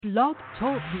Blog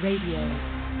Talk Radio.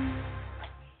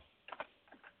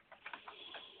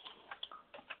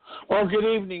 Well, good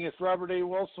evening. It's Robert A.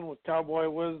 Wilson with Cowboy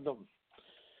Wisdom.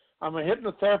 I'm a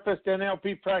hypnotherapist,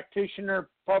 NLP practitioner,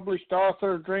 published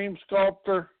author, dream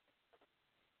sculptor,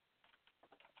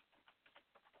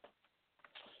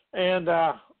 and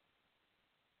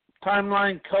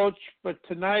timeline coach. But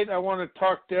tonight I want to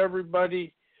talk to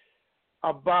everybody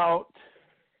about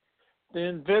the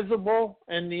invisible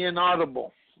and the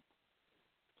inaudible.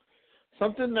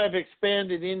 Something that I've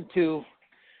expanded into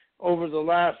over the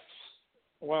last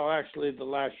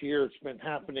year it's been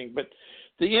happening. But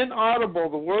the inaudible,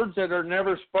 the words that are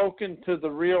never spoken to the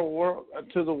real world,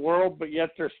 to the world, but yet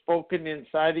they're spoken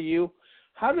inside of you.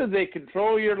 How do they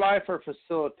control your life or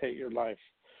facilitate your life?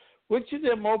 Which of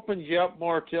them opens you up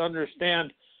more to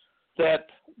understand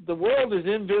that the world is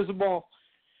invisible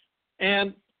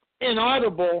and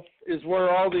inaudible is where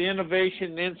all the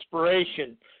innovation and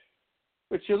inspiration.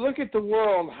 But you look at the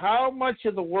world, how much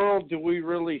of the world do we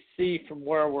really see from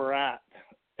where we're at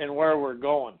and where we're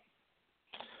going?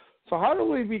 So how do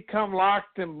we become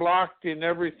locked and blocked in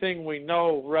everything we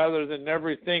know rather than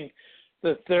everything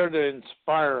that's there to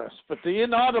inspire us? But the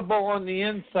inaudible on the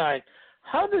inside,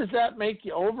 how does that make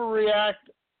you overreact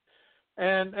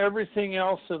and everything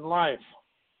else in life?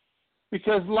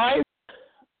 Because life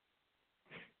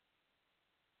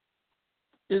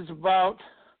is about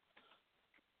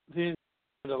the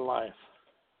of life.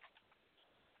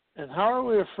 And how are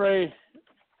we afraid?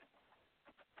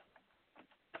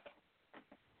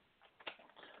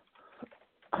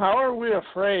 How are we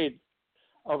afraid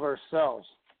of ourselves?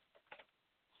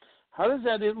 How does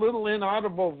that little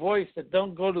inaudible voice that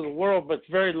don't go to the world but's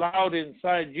very loud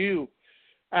inside you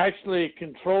actually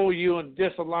control you and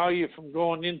disallow you from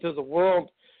going into the world?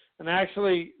 And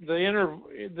actually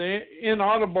the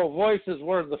inaudible voice is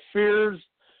where the fears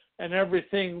and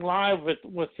everything live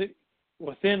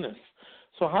within us.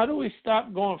 So how do we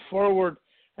stop going forward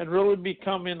and really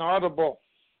become inaudible?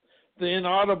 The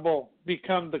inaudible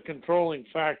become the controlling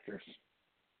factors.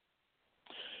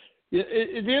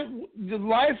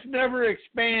 Life never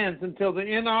expands until the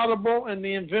inaudible and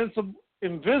the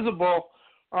invisible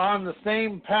are on the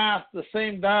same path, the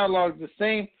same dialogue, the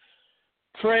same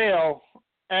trail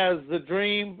as the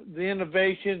dream, the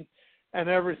innovation, and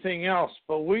everything else.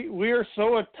 But we are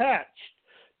so attached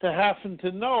to having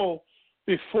to know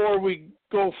before we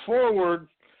go forward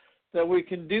that we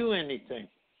can do anything.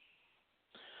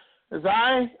 As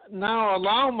I now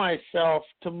allow myself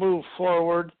to move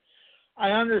forward,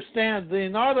 I understand the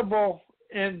inaudible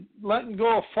and letting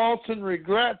go of faults and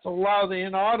regrets allow the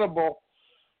inaudible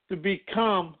to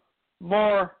become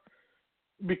on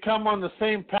the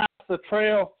same path, the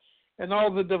trail, and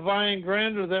all the divine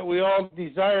grandeur that we all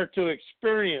desire to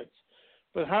experience.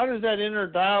 But how does that inner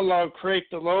dialogue create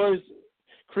the low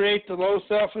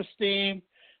self-esteem,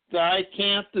 the I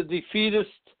can't, the defeatist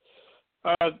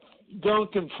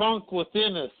gunk and funk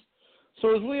within us?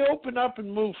 So as we open up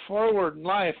and move forward in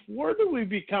life, where do we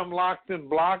become locked and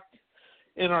blocked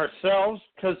in ourselves?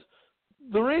 Because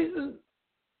the reason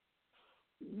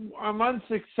I'm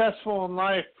unsuccessful in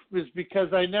life is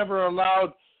because I never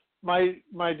allowed my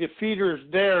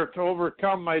defeaters dare to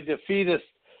overcome my defeatist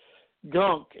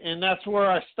gunk. And that's where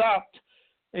I stopped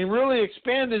and really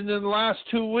expanded in the last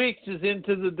 2 weeks is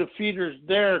into the defeaters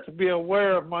dare to be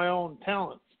aware of my own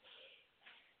talents.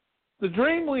 The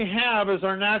dream we have is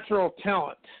our natural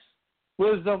talent,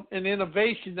 wisdom and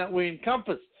innovation that we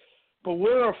encompass, but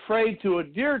we're afraid to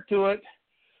adhere to it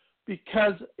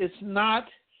because it's not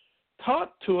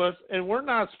taught to us, and we're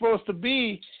not supposed to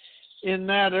be in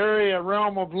that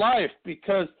realm of life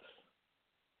because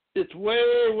it's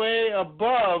way, way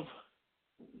above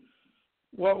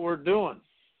what we're doing.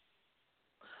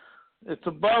 It's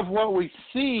above what we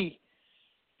see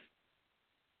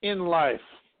in life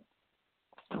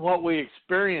and what we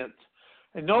experience.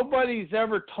 And nobody's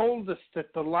ever told us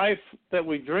that the life that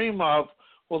we dream of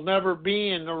will never be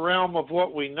in the realm of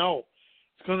what we know.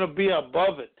 It's going to be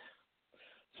above it.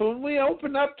 So when we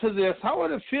open up to this, how would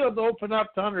it feel to open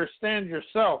up to understand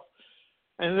yourself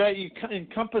and that you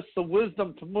encompass the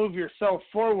wisdom to move yourself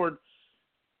forward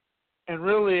and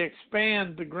really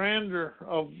expand the grandeur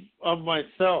of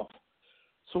myself?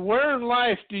 So where in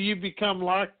life do you become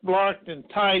blocked and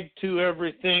tied to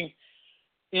everything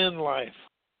in life?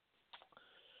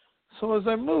 So as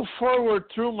I move forward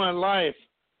through my life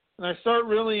and I start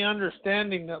really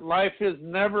understanding that life is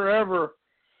never ever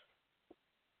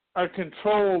a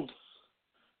controlled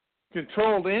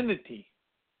entity.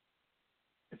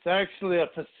 It's actually a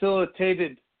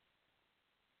facilitated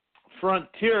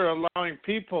frontier allowing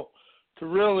people to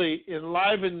really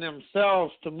enliven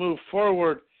themselves to move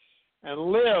forward and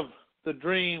live the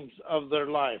dreams of their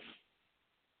life.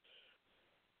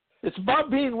 It's about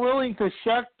being willing to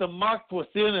shuck the muck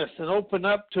within us and open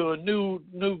up to a new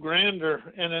grandeur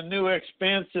and a new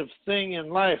expansive thing in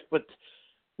life. But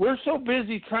we're so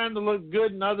busy trying to look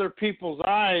good in other people's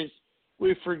eyes,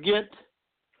 we forget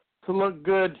to look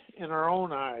good in our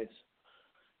own eyes.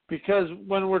 Because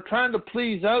when we're trying to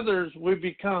please others, we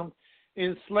become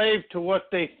enslaved to what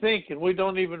they think, and we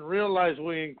don't even realize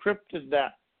we encrypted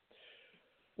that.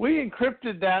 We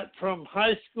encrypted that from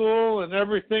high school and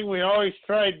everything we always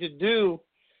tried to do,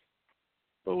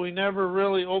 but we never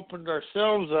really opened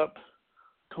ourselves up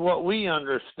to what we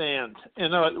understand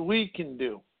and what we can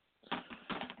do.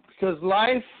 Because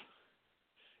life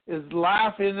is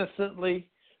laugh innocently,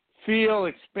 feel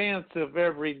expansive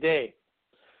every day.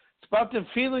 It's about the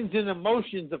feelings and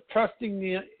emotions of trusting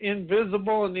the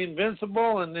invisible and the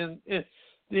invincible and then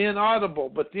the inaudible.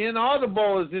 But the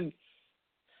inaudible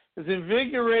is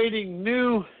invigorating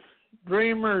new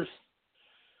dreamers'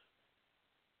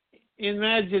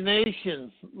 imagination,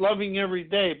 loving every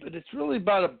day. But it's really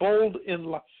about a bold,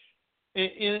 it's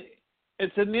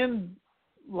an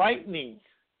enlightening.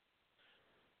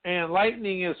 And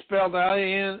lightning is spelled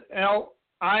INLIGHTNING.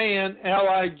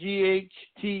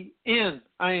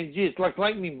 It's like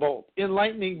lightning bolt.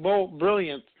 Enlightening bolt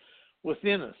brilliance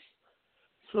within us.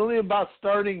 It's really about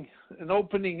starting and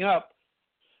opening up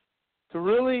to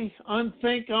really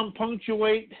unthink,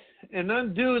 unpunctuate, and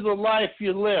undo the life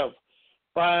you live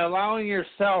by allowing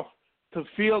yourself to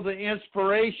feel the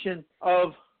inspiration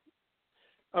of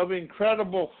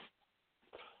incredible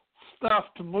stuff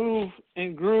to move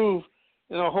and groove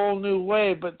in a whole new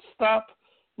way, but stop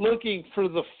looking for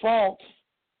the fault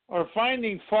or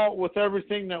finding fault with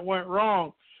everything that went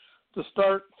wrong to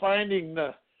start finding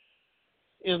the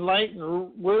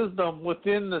enlightened wisdom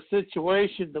within the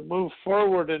situation to move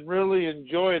forward and really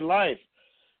enjoy life.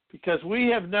 Because we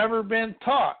have never been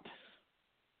taught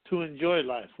to enjoy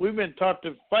life. We've been taught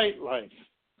to fight life.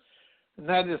 And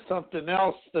that is something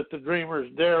else that the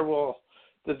defeaters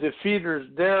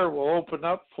dare will open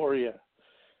up for you,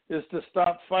 is to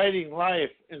stop fighting life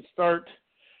and start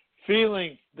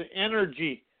feeling the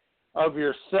energy of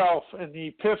yourself and the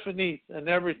epiphany and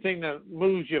everything that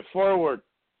moves you forward.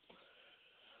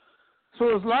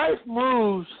 So as life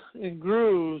moves and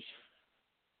grooves,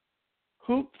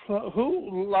 who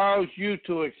allows you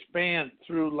to expand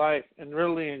through life and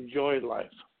really enjoy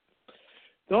life?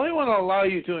 The only one that will allow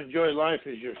you to enjoy life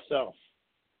is yourself.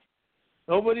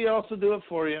 Nobody else will do it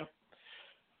for you.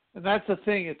 And that's the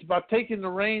thing. It's about taking the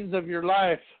reins of your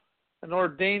life and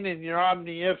ordaining your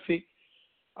omnific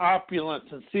opulence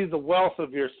and see the wealth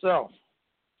of yourself,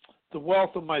 the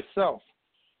wealth of myself.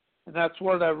 And that's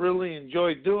what I really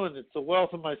enjoy doing. It's the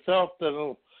wealth of myself that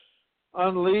will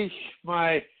unleash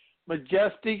my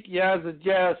majestic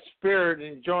jazz spirit,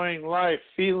 enjoying life,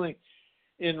 feeling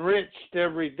enriched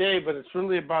every day. But it's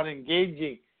really about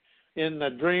engaging in the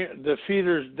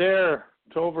defeater's dare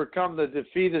to overcome the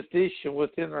defeatist issue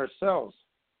within ourselves.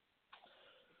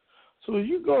 So as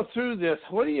you go through this,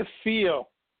 what do you feel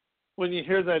when you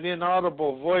hear that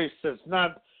inaudible voice that's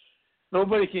not,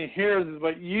 nobody can hear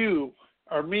but you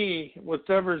or me,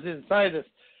 whatever's inside us?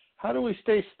 How do we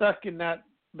stay stuck in that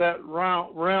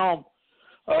realm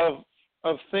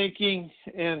of thinking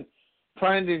and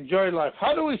trying to enjoy life?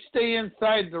 How do we stay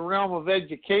inside the realm of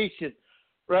education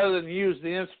rather than use the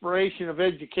inspiration of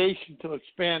education to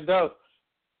expand out?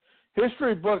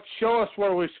 History books show us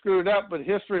where we screwed up, but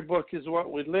history book is what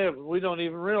we live, and we don't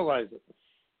even realize it.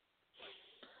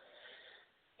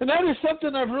 And that is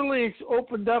something I've really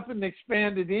opened up and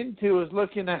expanded into, is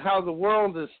looking at how the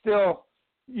world is still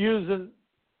using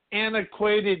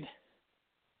antiquated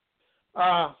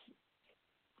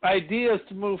ideas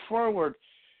to move forward.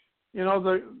 You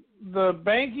know, the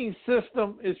banking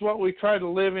system is what we try to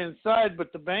live inside,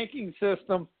 but the banking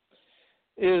system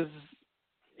is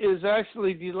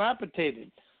actually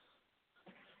dilapidated.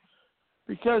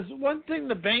 Because one thing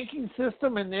the banking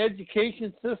system and the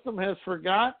education system has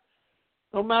forgot,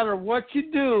 no matter what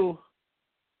you do,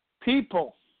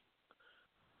 people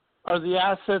are the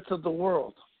assets of the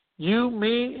world. You,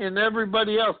 me, and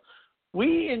everybody else.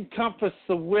 We encompass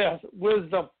the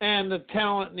wisdom and the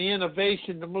talent and the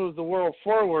innovation to move the world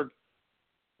forward,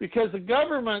 because the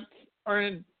governments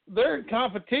they're in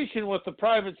competition with the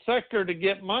private sector to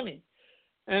get money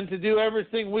and to do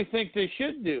everything we think they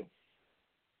should do.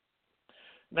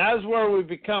 And that's where we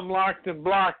become locked and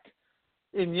blocked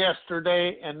in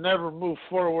yesterday and never move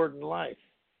forward in life.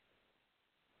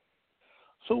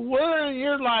 So where in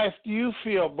your life do you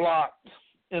feel blocked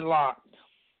and locked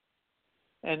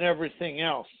and everything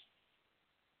else?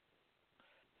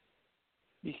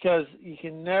 because you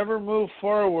can never move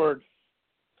forward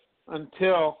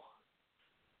until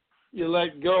you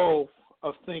let go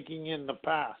of thinking in the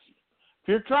past. If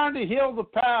you're trying to heal the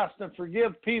past and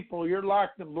forgive people, you're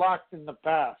locked and blocked in the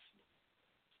past.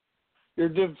 Your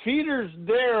defeater's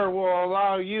dare will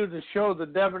allow you to show the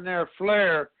debonair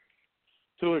flair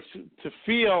to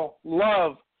feel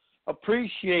love,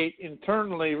 appreciate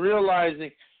internally, realizing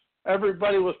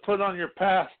everybody was put on your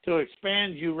path to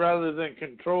expand you rather than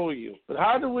control you. But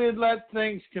how do we let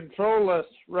things control us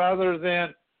rather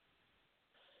than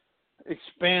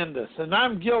expand us? And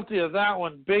I'm guilty of that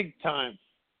one big time.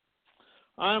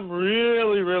 I'm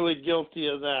really, really guilty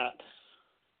of that.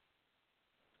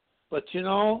 But you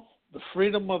know, the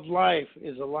freedom of life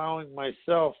is allowing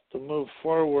myself to move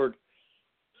forward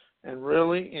and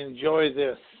really enjoy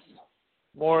this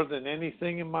more than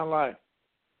anything in my life.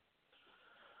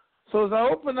 So as I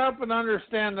open up and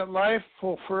understand that life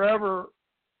will forever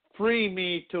free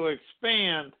me to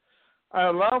expand, I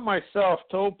allow myself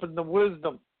to open the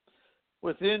wisdom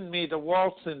within me to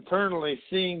waltz internally,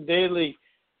 seeing daily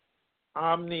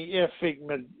omniific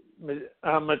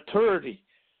maturity.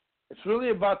 It's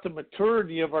really about the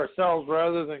maturity of ourselves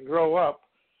rather than grow up.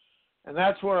 And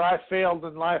that's where I failed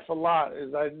in life a lot,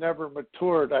 is I never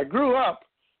matured. I grew up,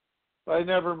 but I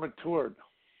never matured.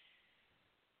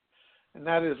 And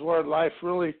that is where life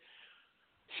really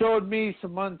showed me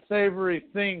some unsavory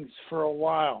things for a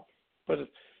while. But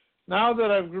now that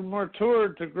I've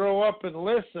matured to grow up and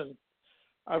listen,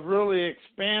 I've really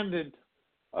expanded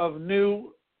of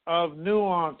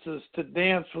nuances to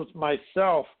dance with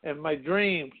myself and my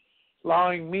dreams,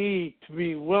 allowing me to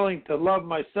be willing to love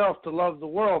myself, to love the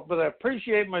world. But I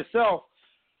appreciate myself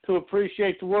to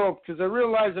appreciate the world, because I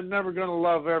realize I'm never going to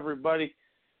love everybody.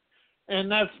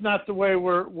 And that's not the way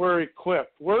we're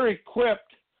equipped. We're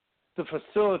equipped to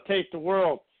facilitate the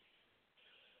world.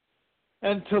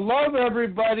 And to love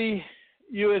everybody,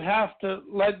 you would have to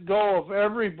let go of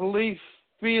every belief,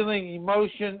 feeling,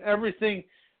 emotion, everything,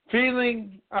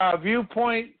 feeling,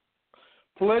 viewpoint,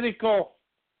 political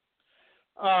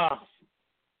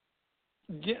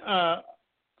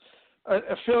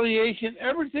affiliation,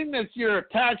 everything that you're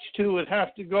attached to would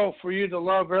have to go for you to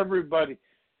love everybody.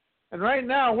 And right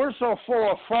now, we're so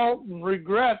full of fault and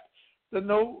regret that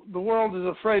the world is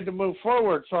afraid to move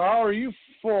forward. So how are you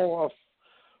full of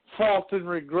fault and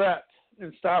regret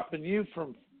and stopping you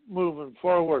from moving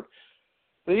forward?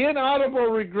 The inaudible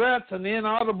regrets and the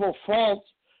inaudible faults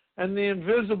and the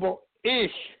invisible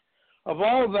ish of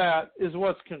all that is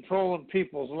what's controlling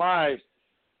people's lives.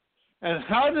 And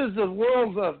how does the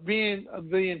world of being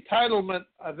the entitlement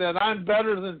that I'm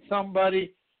better than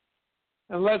somebody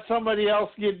and let somebody else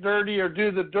get dirty or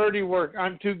do the dirty work,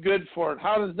 I'm too good for it,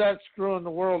 how does that screw in the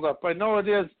world up? I know it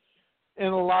is in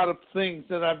a lot of things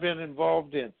that I've been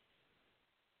involved in.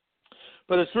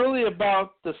 But it's really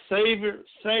about the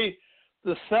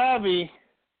savvy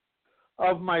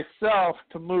of myself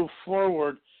to move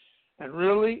forward and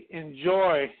really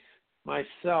enjoy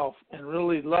myself and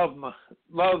really love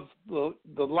the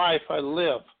life I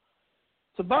live.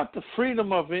 It's about the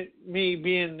freedom of me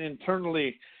being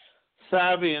internally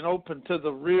savvy and open to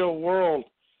the real world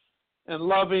and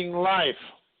loving life.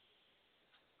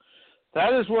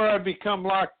 That is where I become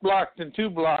blocked, and too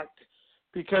blocked,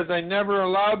 because I never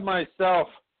allowed myself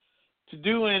to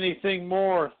do anything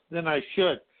more than I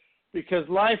should, because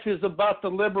life is about the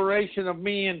liberation of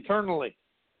me internally.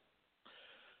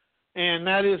 And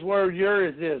that is where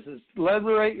yours is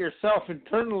liberate yourself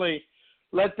internally.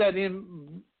 Let that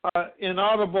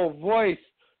inaudible voice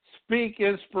speak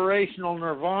inspirational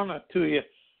nirvana to you,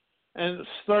 and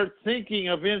start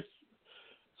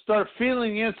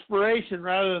feeling inspiration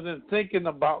rather than thinking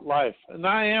about life. And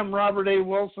I am Robert A.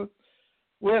 Wilson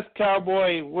with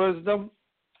Cowboy Wisdom.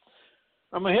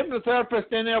 I'm a hypnotherapist,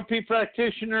 NLP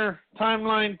practitioner,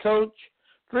 timeline coach,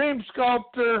 dream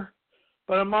sculptor,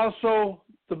 but I'm also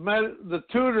the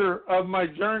tutor of my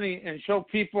journey and show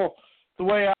people the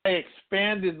way I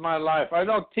expanded my life. I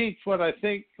don't teach what I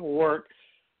think will work.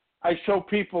 I show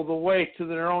people the way to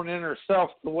their own inner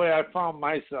self, the way I found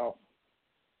myself.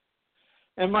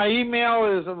 And my email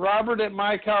is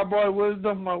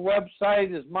robert@mycowboywisdom. My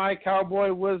website is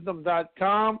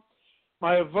mycowboywisdom.com.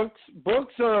 My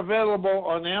books are available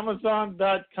on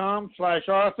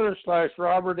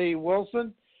amazon.com/author/Robert E.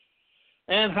 Wilson.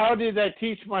 And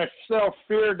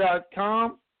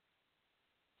howdiditeachmyselffear.com.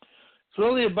 It's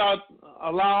really about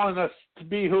allowing us to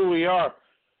be who we are.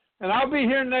 And I'll be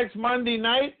here next Monday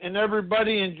night, and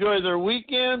everybody enjoy their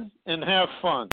weekend and have fun.